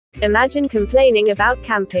Imagine complaining about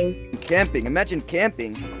camping. Camping. Imagine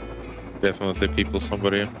camping. Definitely people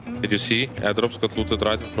somewhere. Did you see? Airdrops got looted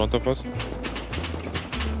right in front of us.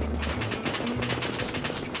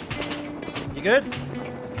 You good?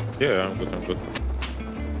 Yeah, I'm good, I'm good.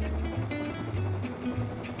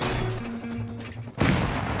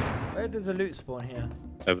 Where does the loot spawn here?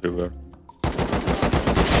 Everywhere.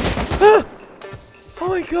 Oh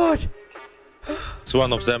my god! It's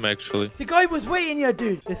one of them actually. The guy was waiting here,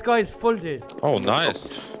 dude. This guy is full, dude. Oh,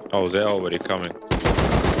 nice. Oh, they're already coming.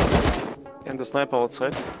 And the sniper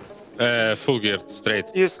outside. Full geared, straight.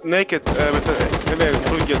 He's naked with a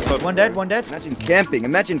full gear. So One dead, one dead. Imagine camping.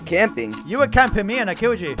 Imagine camping. You were camping me and I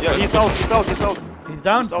killed you. yeah, he's out. He's out. He's out. He's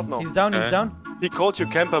down. He's out now. He's down. He's Okay. down. He called you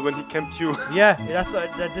camper when he camped you. Yeah,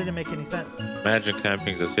 that didn't make any sense. Imagine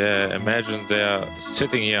camping this. Yeah, imagine they're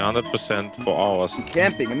sitting here 100% for hours.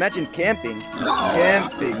 Camping. Imagine camping.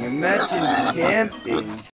 Camping. Imagine camping.